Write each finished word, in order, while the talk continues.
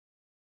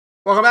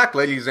Welcome back,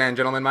 ladies and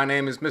gentlemen. My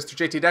name is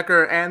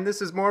MrJTDekker, and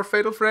this is more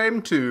Fatal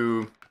Frame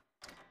 2.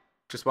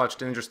 Just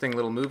watched an interesting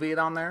little movie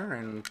on there,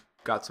 and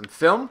got some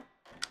film.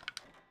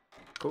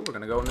 Cool, we're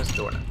gonna go in this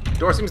door now.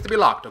 Door seems to be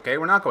locked, okay?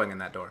 We're not going in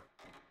that door.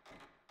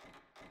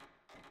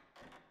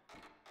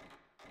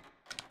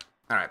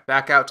 Alright,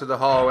 back out to the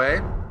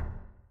hallway.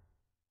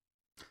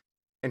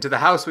 Into the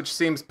house, which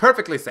seems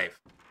perfectly safe.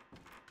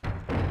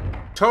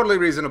 Totally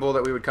reasonable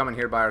that we would come in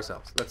here by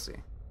ourselves. Let's see.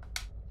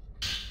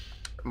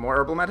 More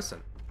herbal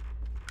medicine.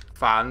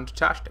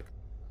 Fantastic.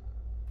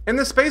 In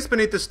the space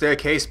beneath the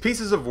staircase,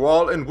 pieces of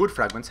wall and wood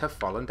fragments have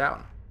fallen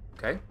down.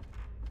 Okay.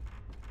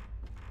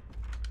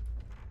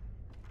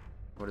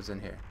 What is in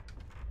here?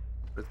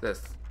 What is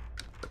this?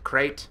 The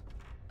crate.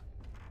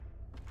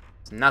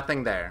 There's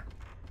nothing there.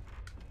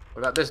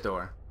 What about this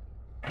door?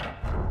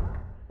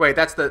 Wait,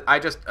 that's the...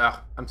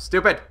 I'm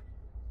stupid.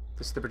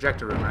 This is the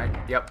projector room, right?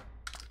 Yep.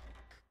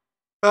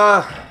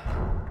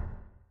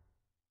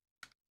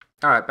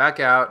 Alright,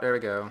 back out. There we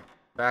go.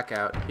 Back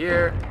out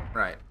here.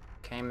 Right.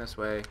 Came this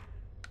way.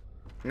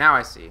 Now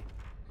I see.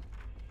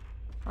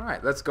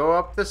 Alright, let's go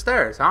up the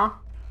stairs, huh?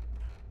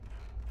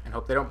 And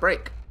hope they don't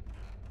break.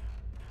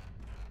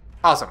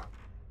 Awesome.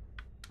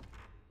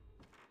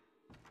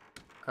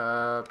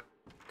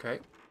 Okay.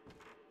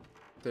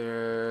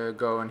 They're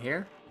going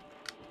here.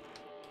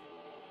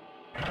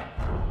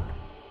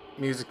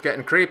 Music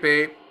getting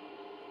creepy.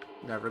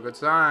 Never a good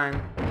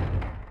sign.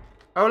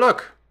 Oh,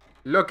 look.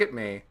 Look at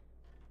me.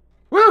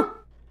 Woo!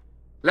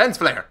 Lens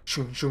flare.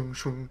 Shoom, shoom,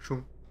 shoom,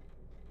 shoom.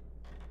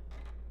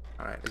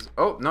 Alright.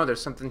 Oh, no,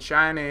 there's something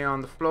shiny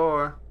on the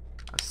floor.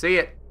 I see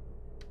it.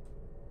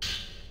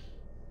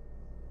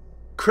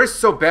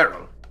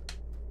 Chrysoberyl.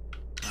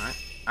 Alright.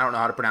 I don't know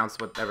how to pronounce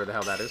whatever the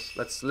hell that is.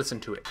 Let's listen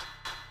to it.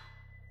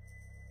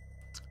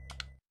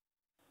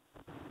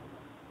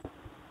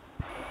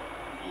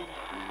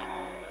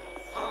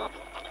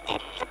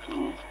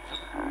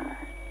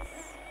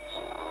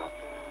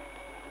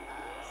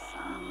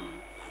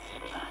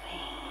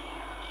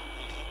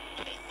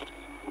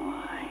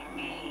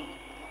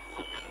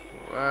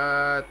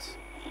 What?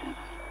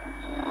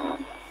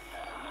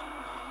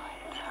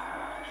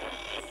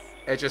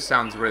 It just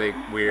sounds really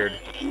weird.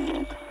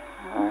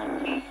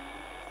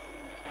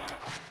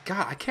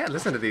 God, I can't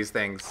listen to these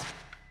things.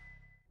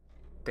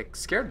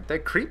 They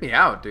creep me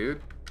out,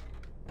 dude.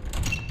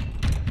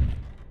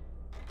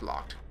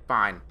 Locked.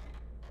 Fine.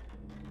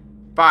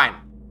 Fine.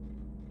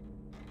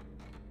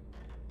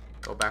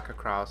 Go back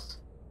across.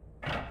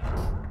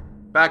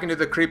 Back into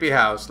the creepy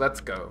house. Let's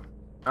go.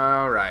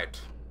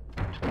 Alright.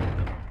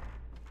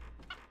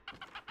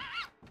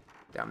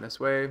 Down this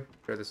way.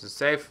 Sure this is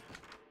safe.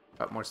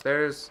 Up more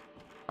stairs.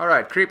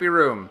 Alright, creepy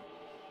room.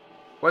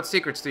 What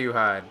secrets do you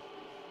hide?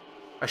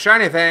 A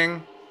shiny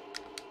thing.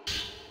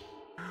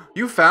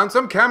 You found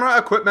some camera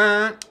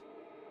equipment.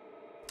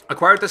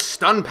 Acquired the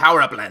stun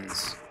power-up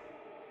lens.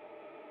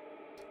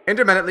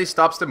 Intermittently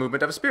stops the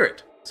movement of a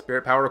spirit.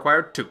 Spirit power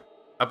required 2.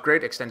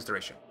 Upgrade extends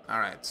duration.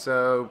 Alright,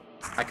 so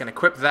I can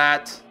equip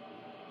that.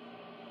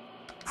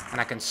 And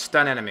I can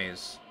stun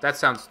enemies. That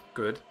sounds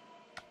good.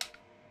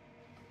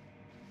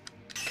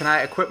 Can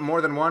I equip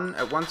more than one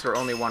at once, or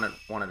only one at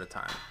a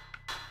time?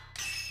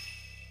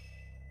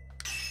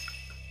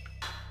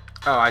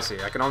 Oh, I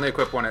see. I can only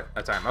equip one at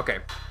a time. Okay.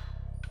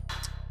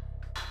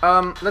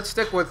 Let's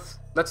stick with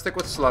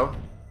slow.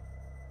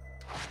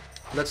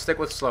 Let's stick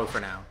with slow for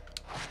now.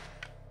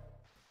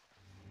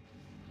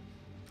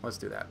 Let's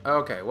do that.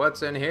 Okay,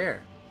 what's in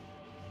here?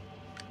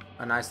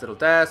 A nice little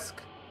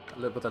desk,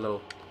 with a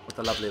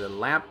lovely little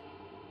lamp.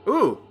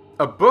 Ooh,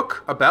 a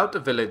book about the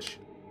village.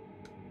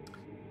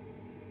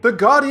 The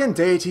guardian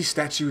deity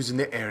statues in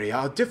the area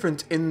are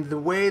different in the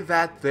way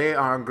that they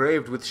are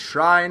engraved with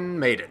shrine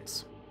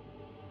maidens.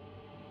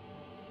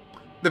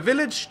 The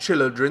village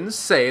children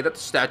say that the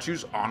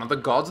statues honor the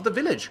gods of the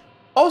village.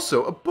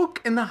 Also, a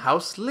book in the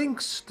house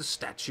links the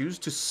statues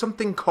to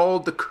something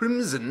called the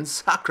Crimson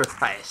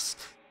Sacrifice.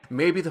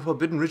 Maybe the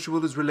forbidden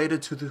ritual is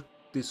related to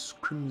this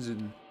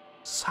Crimson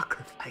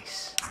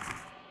Sacrifice.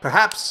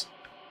 Perhaps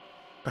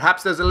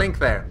there's a link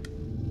there.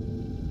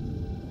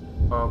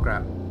 Oh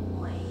crap.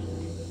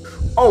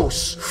 Oh,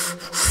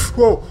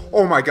 whoa,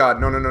 oh my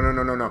god, no.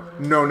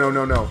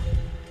 No.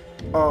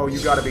 Oh, you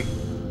gotta be.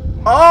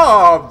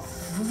 Oh,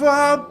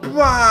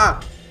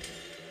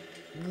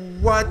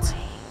 what?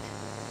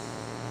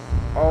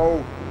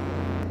 Oh.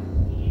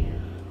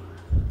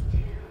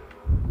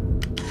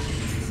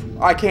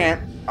 I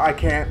can't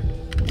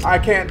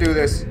do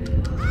this.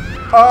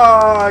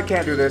 Oh, I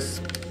can't do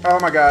this. Oh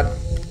my god.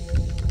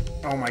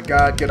 Oh my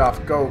god, get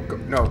off. Go.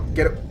 No,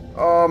 get it.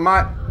 Oh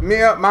my.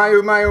 Mio, my.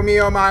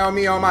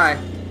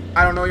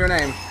 I don't know your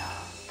name.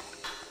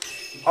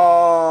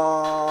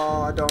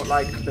 Oh, I don't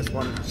like this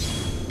one.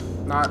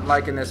 Not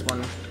liking this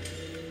one.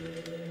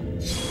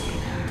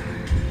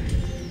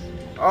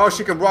 Oh,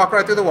 she can walk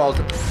right through the walls.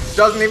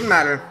 Doesn't even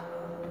matter.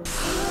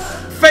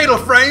 Fatal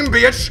Frame,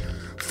 bitch!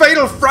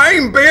 Fatal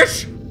Frame,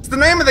 bitch! It's the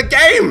name of the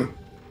game!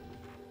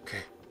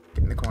 Okay,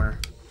 get in the corner.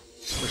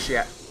 Where's she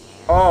at?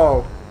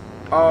 Oh.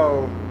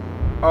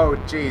 Oh,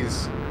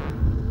 jeez.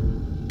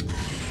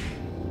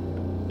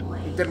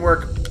 Didn't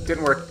work.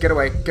 Didn't work. Get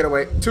away. Get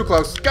away. Too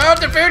close. Get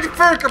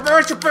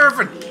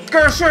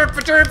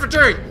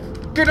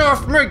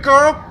off me,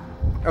 girl!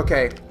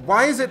 Okay,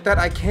 why is it that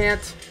I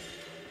can't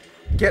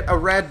get a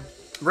red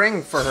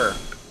ring for her?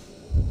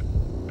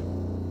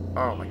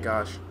 Oh my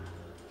gosh.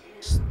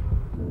 Just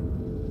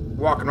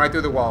walking right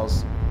through the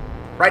walls.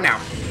 Right now.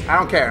 I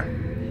don't care.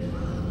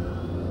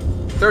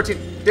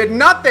 13. Did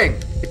nothing!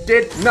 It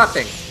did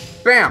nothing.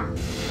 Bam!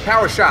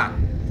 Power shot.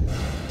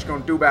 What you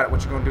gonna do about it?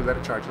 What you gonna do? Let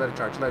it charge, let it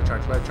charge, let it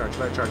charge, let it charge,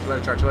 let it charge, let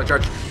it charge, let it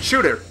charge.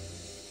 Shoot her!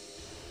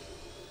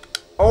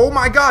 Oh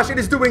my gosh, it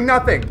is doing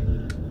nothing!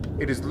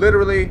 It is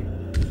literally...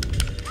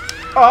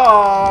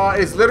 Oh,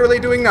 it's literally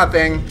doing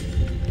nothing.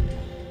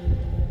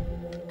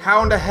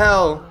 How in the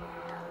hell?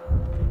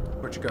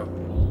 Where'd you go?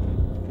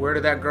 Where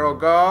did that girl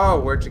go?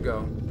 Where'd you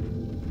go?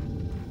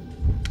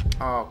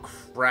 Oh,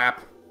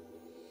 crap.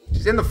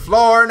 She's in the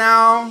floor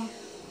now.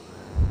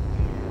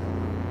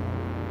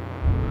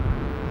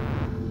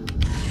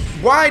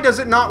 Why does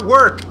it not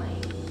work?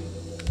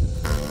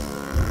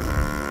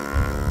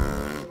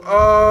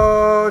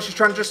 Oh, she's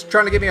just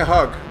trying to give me a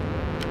hug.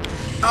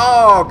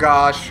 Oh,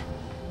 gosh.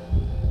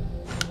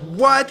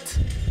 What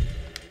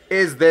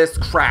is this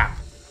crap?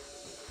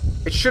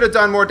 It should have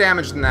done more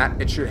damage than that.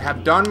 It should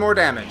have done more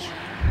damage.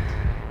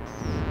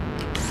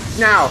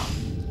 Now,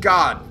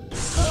 God.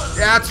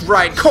 That's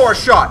right. Core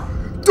shot.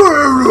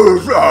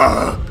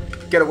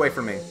 Get away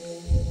from me.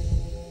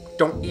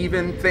 Don't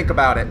even think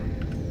about it.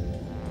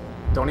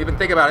 Don't even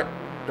think about it.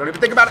 Don't even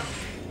think about it.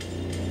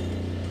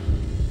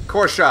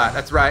 Core shot.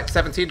 That's right.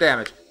 17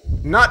 damage.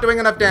 Not doing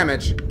enough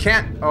damage.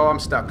 Can't. Oh, I'm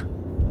stuck.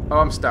 Oh,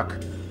 I'm stuck.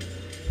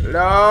 No.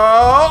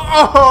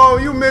 Oh,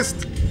 you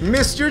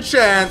missed your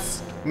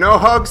chance. No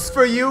hugs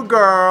for you,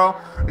 girl.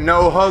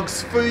 No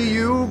hugs for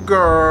you,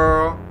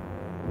 girl.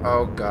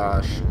 Oh,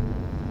 gosh.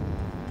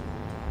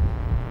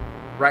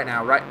 Right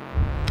now, right.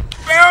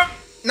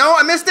 No,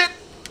 I missed it.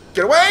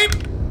 Get away.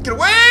 Get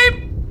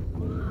away.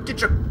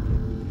 Get your...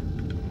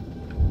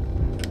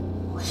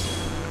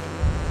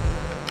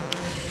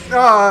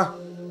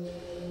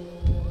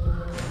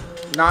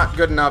 Not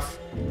good enough.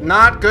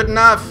 Not good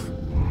enough.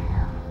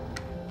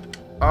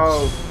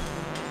 Oh.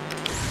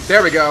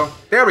 There we go.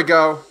 There we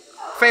go.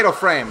 Fatal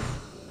frame.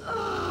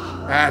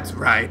 That's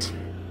right.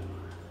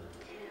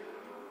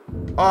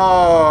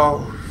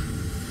 Oh.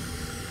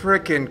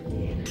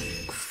 Frickin'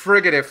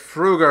 friggity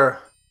fruger.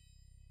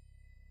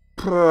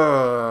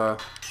 Puh.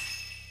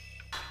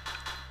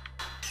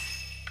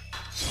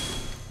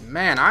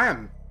 Man, I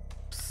am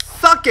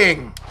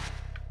sucking.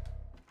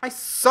 I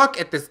suck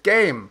at this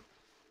game.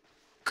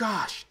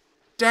 Gosh,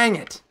 dang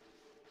it.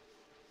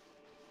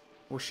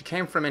 Well, she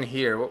came from in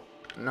here. Well,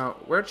 no,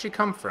 where'd she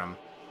come from?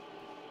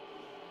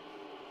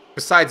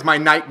 Besides my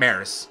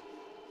nightmares.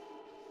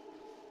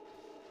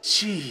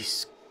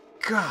 Jeez.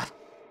 God.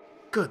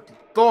 Good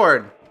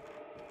Lord.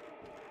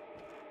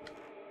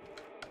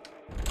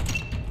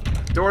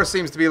 Door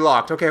seems to be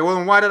locked. Okay, well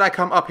then why did I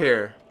come up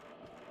here?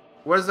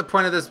 What is the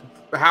point of this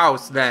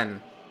house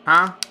then?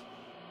 Huh?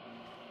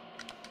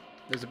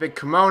 There's a big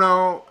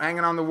kimono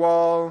hanging on the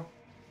wall.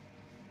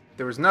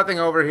 There was nothing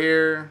over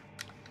here.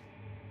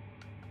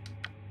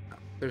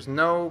 There's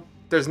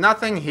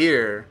nothing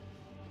here.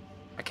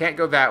 I can't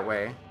go that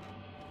way.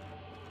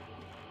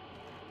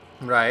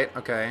 Right,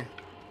 okay.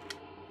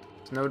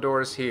 There's no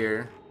doors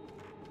here.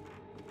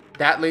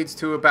 That leads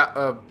to about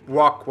a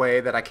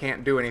walkway that I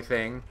can't do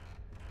anything.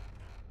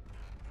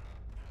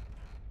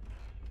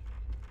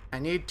 I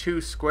need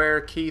 2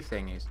 square key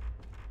thingies.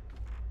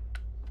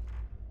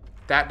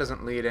 That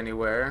doesn't lead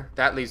anywhere.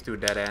 That leads to a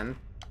dead end.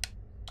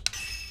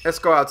 Let's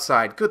go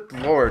outside. Good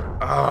Lord.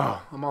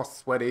 Oh, I'm all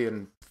sweaty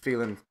and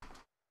feeling...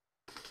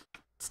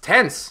 It's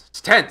tense.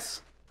 It's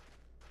tense.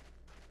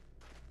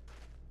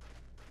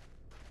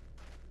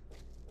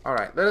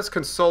 Alright, let us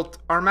consult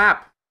our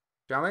map,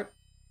 shall we?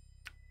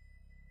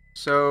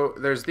 So,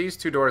 there's these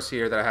 2 doors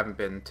here that I haven't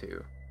been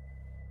to.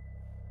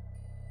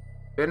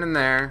 Been in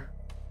there.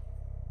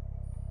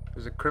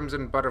 There's a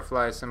crimson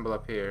butterfly symbol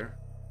up here.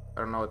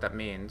 I don't know what that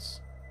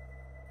means.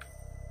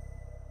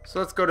 So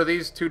let's go to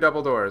these 2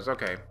 double doors.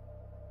 Okay.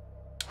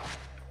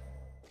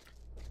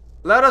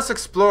 Let us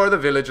explore the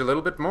village a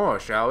little bit more,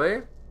 shall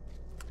we?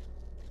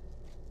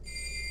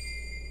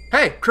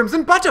 Hey,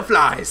 crimson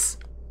butterflies!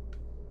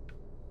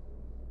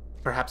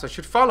 Perhaps I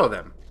should follow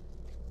them.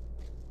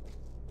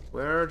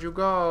 Where'd you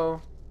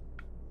go?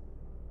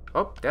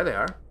 Oh, there they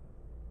are.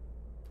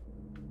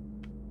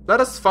 Let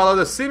us follow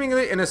the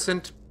seemingly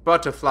innocent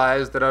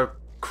butterflies that are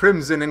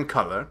crimson in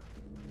color,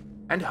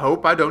 and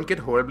hope I don't get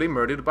horribly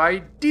murdered by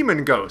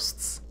demon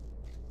ghosts.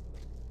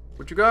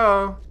 Where'd you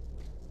go?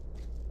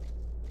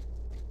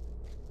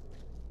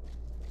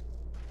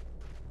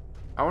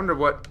 I wonder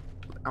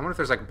if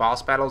there's like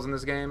boss battles in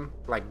this game,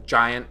 like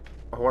giant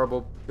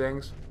horrible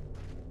things.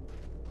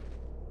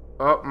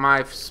 Oh,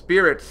 my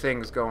spirit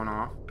thing's going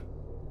off.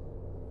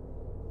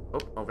 Oh,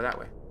 over that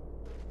way.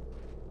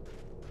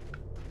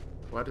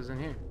 What is in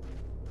here?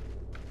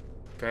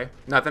 Okay,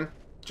 nothing.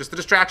 Just a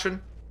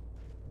distraction.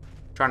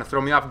 Trying to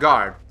throw me off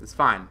guard. It's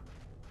fine.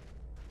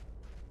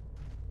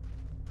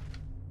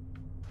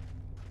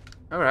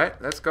 Alright,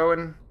 let's go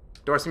and...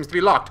 Door seems to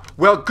be locked.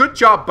 Well, good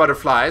job,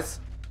 butterflies.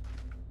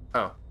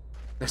 Oh,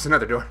 there's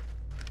another door.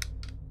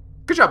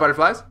 Good job,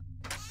 butterflies.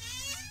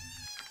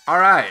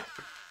 Alright.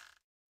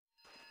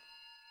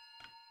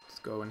 Let's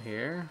go in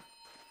here.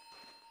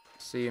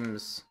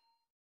 Seems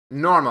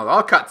normal.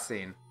 All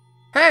cutscene.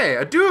 Hey,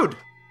 a dude!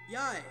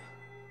 Yai!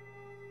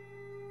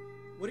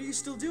 What are you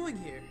still doing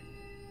here?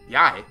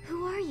 Yai?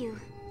 Who are you?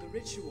 The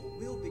ritual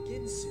will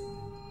begin soon.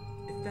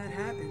 If that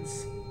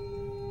happens...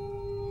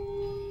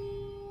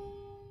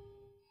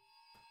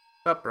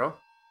 What's up, bro?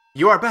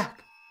 You are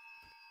back!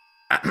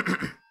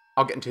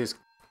 I'll get into his...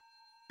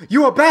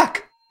 You are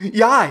back!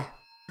 Yai!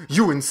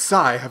 You and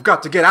Sai have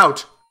got to get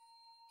out!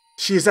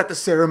 She is at the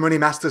ceremony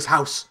master's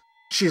house.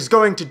 She is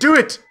going to do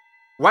it!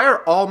 Why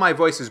are all my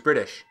voices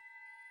British?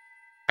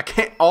 I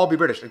can't all be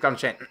British. I'm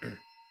change.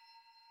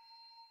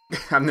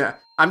 I'm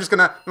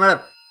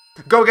gonna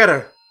go get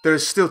her. There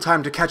is still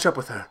time to catch up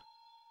with her.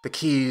 The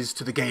keys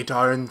to the gate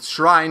are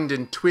enshrined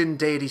in twin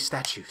deity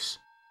statues.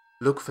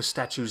 Look for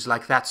statues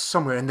like that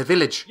somewhere in the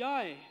village.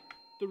 Yai,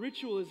 the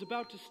ritual is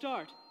about to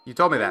start. You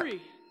told me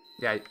Hurry.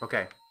 that. Yeah,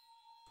 okay.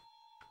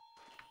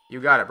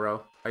 You got it,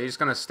 bro. Are you just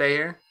gonna stay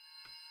here?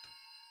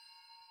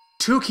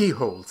 2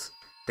 keyholes.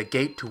 The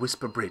gate to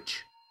Whisper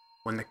Bridge.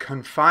 When the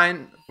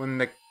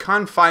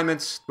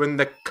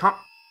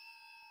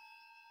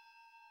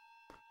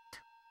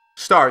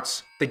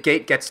starts, the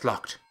gate gets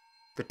locked.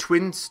 The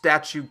twin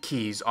statue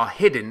keys are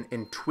hidden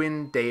in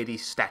twin deity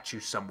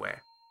statues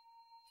somewhere.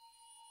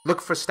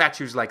 Look for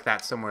statues like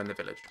that somewhere in the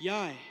village.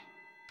 Yai,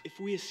 if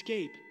we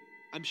escape,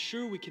 I'm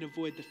sure we can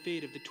avoid the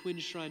fate of the twin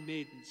shrine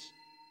maidens.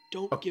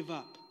 Don't give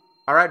up.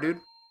 Alright, dude.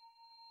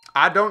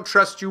 I don't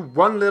trust you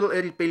one little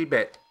itty bitty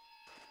bit.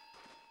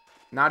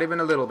 Not even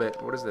a little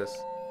bit. What is this?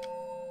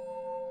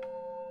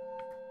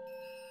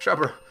 Shut up,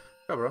 bro.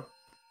 Shut up, bro.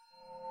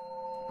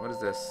 What is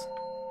this?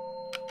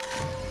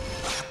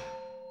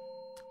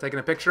 Taking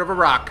a picture of a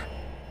rock.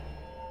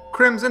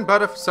 Crimson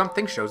butterfly.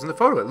 Something shows in the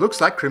photo. It looks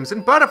like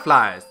crimson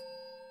butterflies.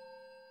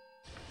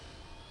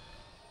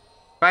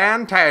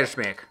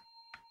 Phantasmic.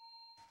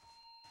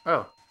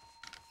 Oh.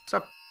 What's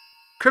up?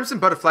 Crimson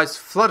butterflies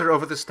flutter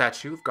over the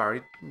statue of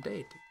guardian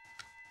deity.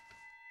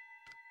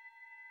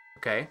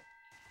 Okay.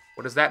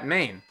 What does that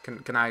mean?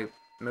 Can I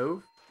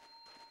move?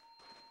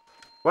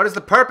 What is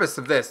the purpose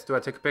of this? Do I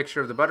take a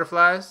picture of the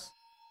butterflies?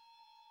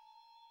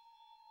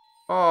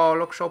 Oh,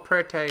 look so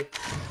pretty.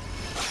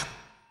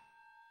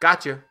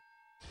 Gotcha.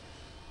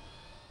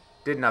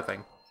 Did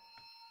nothing.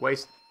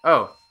 Waste.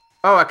 Oh.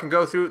 Oh, I can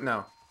go through.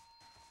 No.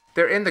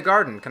 They're in the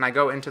garden. Can I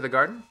go into the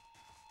garden?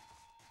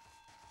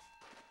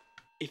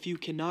 If you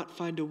cannot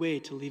find a way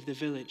to leave the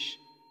village,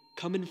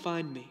 come and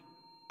find me.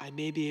 I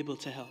may be able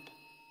to help.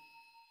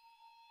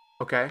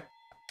 Okay.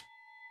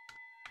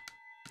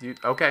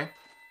 Okay.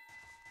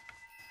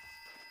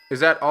 Is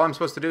that all I'm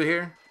supposed to do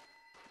here?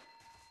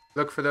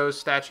 Look for those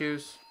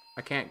statues.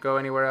 I can't go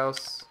anywhere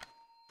else.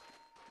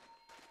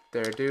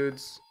 There,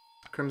 dudes.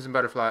 Crimson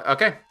butterfly.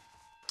 Okay.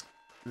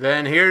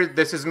 Then here,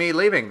 this is me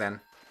leaving then.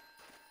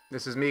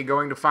 This is me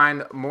going to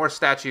find more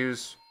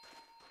statues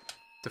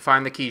to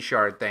find the key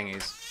shard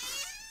thingies.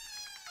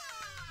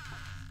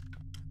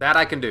 That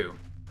I can do.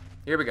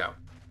 Here we go.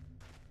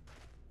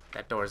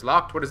 That door is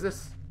locked. What is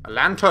this? A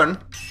lantern.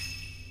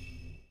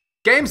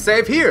 Game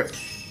save here.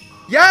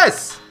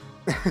 Yes!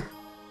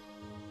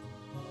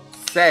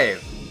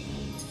 Save.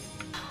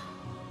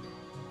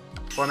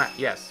 Format,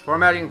 yes.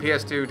 Formatting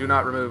PS2, do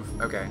not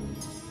remove. Okay.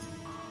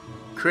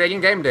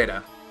 Creating game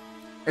data.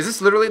 Is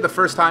this literally the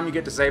first time you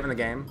get to save in the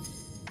game?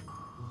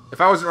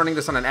 If I wasn't running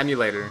this on an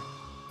emulator.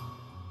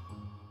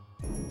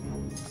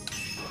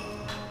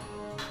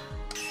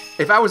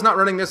 If I was not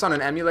running this on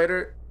an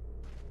emulator,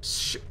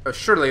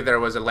 surely there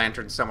was a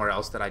lantern somewhere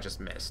else that I just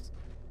missed.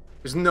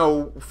 There's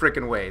no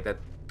freaking way that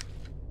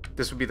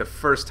this would be the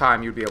first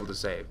time you'd be able to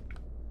save.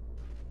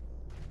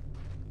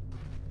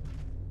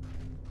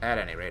 At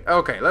any rate.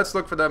 Okay, let's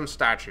look for them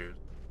statues.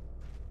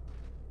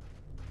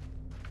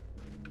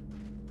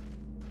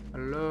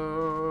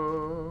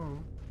 Hello?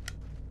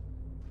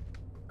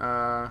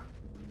 Oh,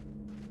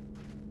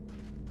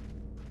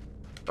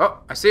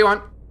 I see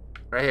one.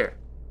 Right here.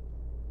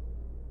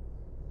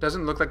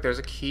 Doesn't look like there's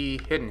a key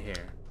hidden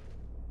here.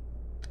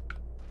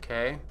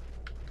 Okay.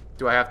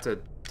 Do I have to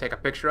take a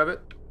picture of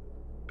it?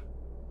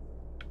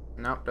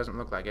 Nope, doesn't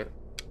look like it.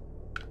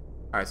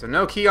 Alright, so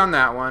no key on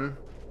that one.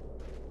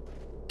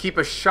 Keep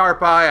a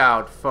sharp eye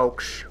out,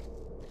 folks.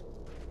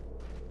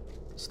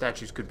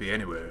 Statues could be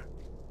anywhere.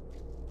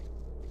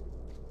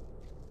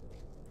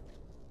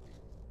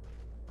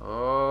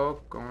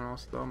 Oh, going all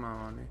slow-mo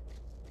on me.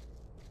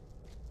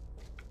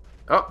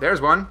 Oh,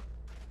 there's one.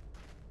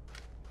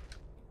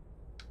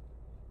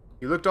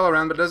 You looked all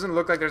around, but it doesn't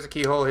look like there's a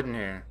keyhole hidden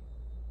here.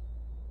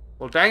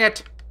 Well, dang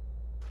it.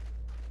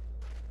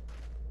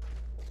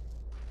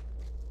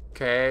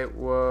 Okay,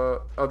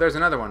 well... Oh, there's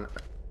another one.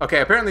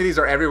 Okay, apparently these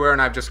are everywhere,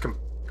 and I've just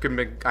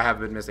I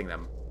have been missing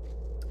them.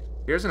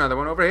 Here's another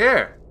one over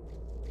here.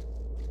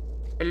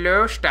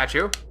 Hello,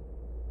 statue.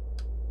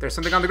 There's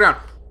something on the ground.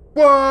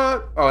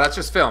 What? Oh, that's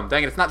just film.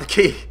 Dang it, it's not the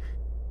key.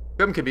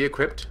 Film can be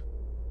equipped.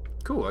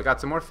 Cool, I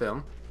got some more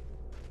film.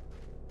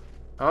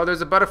 Oh,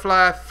 there's a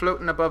butterfly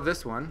floating above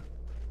this one.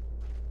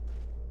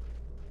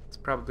 It's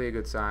probably a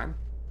good sign.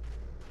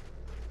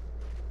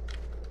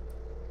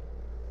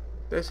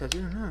 They said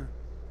you know.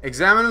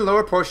 Examine the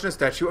lower portion of the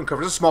statue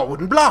uncovers a small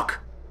wooden block.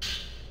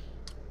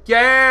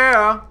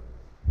 Yeah.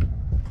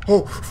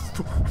 Oh.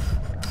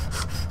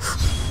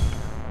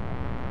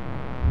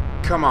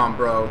 Come on,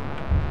 bro.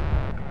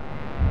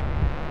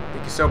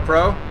 Think you're so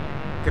pro?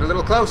 Get a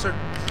little closer.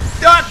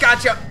 Ah,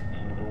 gotcha.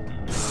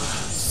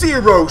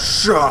 Zero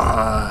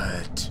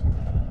shot.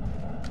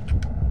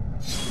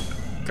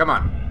 Come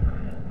on.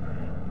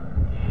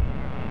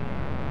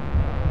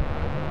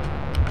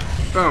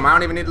 Boom. I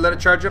don't even need to let it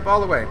charge up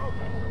all the way.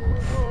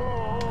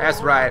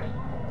 That's right.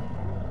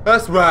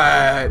 That's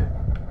right.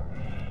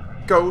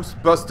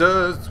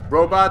 Ghostbusters,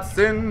 robots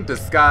in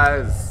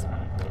disguise.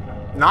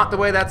 Not the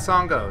way that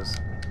song goes.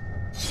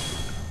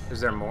 Is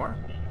there more?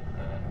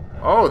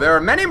 Oh, there are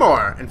many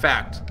more, in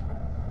fact.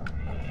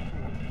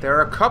 There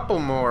are a couple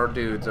more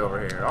dudes over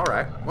here.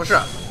 Alright, what's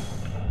up?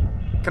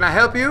 Can I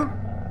help you?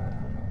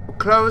 We're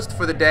closed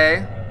for the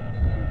day.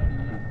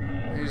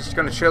 You're just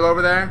gonna chill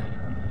over there?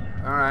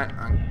 Alright,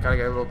 I gotta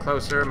get a little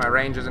closer. My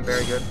range isn't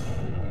very good.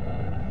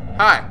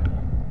 Hi.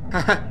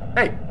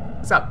 Hey,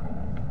 what's up?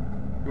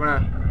 You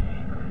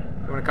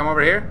wanna come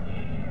over here?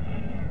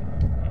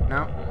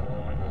 No?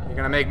 You're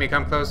gonna make me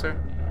come closer?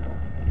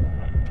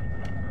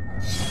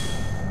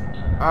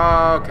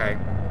 Okay.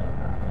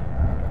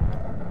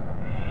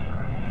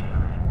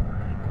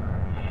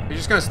 You're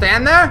just gonna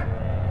stand there?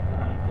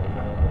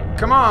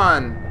 Come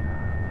on.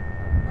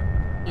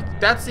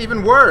 That's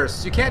even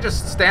worse. You can't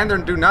just stand there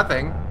and do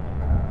nothing.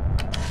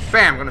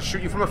 Bam, I'm gonna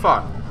shoot you from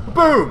afar.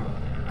 Boom!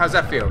 How's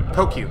that feel?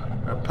 Poke you.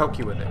 I'll poke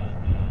you with it.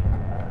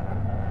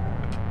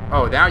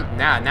 Oh,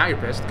 now you're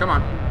pissed. Come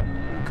on.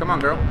 Come on,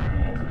 girl.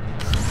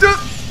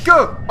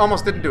 Go!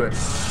 Almost didn't do it.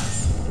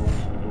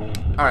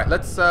 Alright,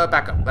 let's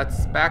back up.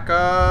 Let's back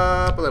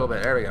up a little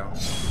bit. There we go.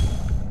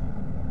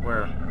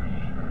 Where?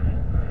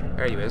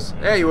 There you is.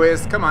 There you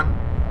is. Come on.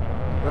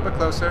 A little bit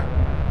closer.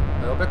 A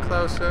little bit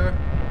closer.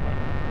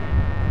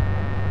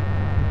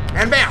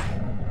 And bam!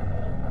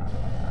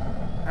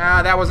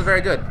 That wasn't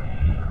very good.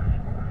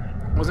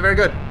 Wasn't very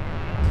good.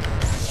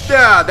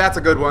 Yeah, that's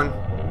a good one.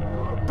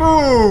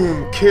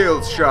 Boom!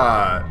 Kill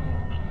shot.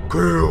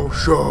 Kill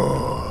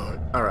shot.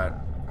 Alright.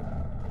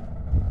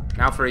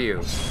 Now for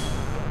you.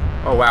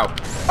 Oh wow.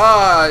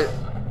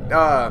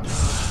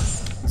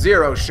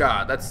 Zero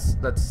shot. Let's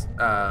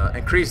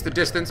increase the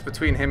distance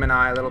between him and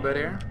I a little bit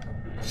here.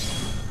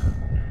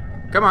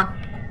 Come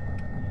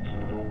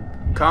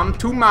on. Come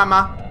to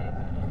mama.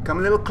 Come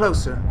a little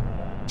closer.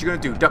 What you gonna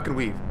do? Duck and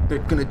weave. They're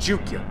gonna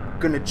juke you.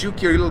 Gonna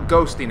juke your little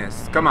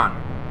ghostiness. Come on.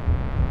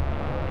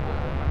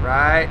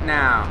 Right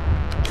now.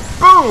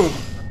 Boom!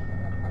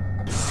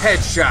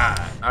 Headshot.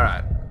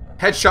 Alright.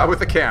 Headshot with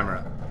the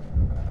camera.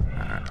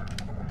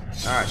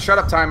 Alright, shut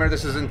up, timer.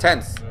 This is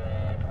intense.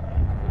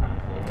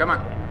 Come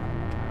on.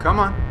 Come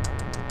on.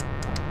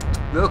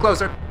 A little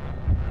closer.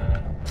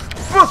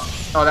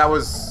 Oh, that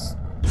was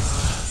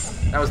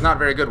not a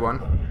very good one.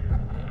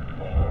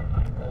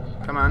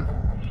 Come on.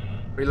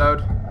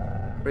 Reload.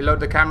 Reload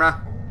the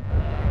camera.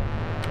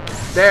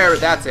 There,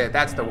 that's it.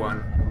 That's the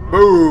one.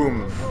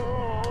 Boom.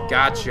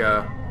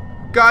 Gotcha.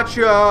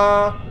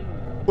 Gotcha.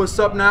 What's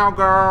up now,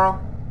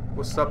 girl?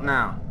 What's up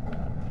now?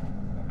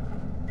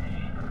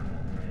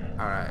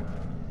 Alright.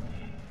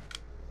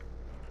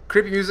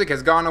 Creepy music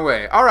has gone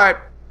away. Alright.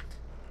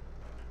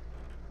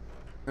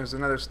 There's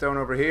another stone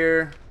over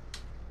here.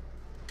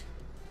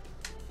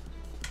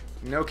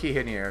 No key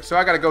hidden here. So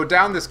I gotta go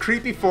down this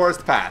creepy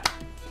forest path.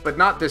 But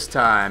not this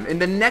time. In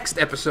the next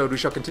episode, we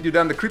shall continue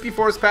down the creepy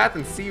forest path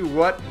and see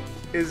what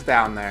is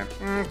down there.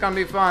 It's gonna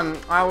be fun.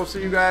 I will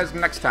see you guys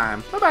next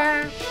time.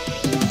 Bye-bye.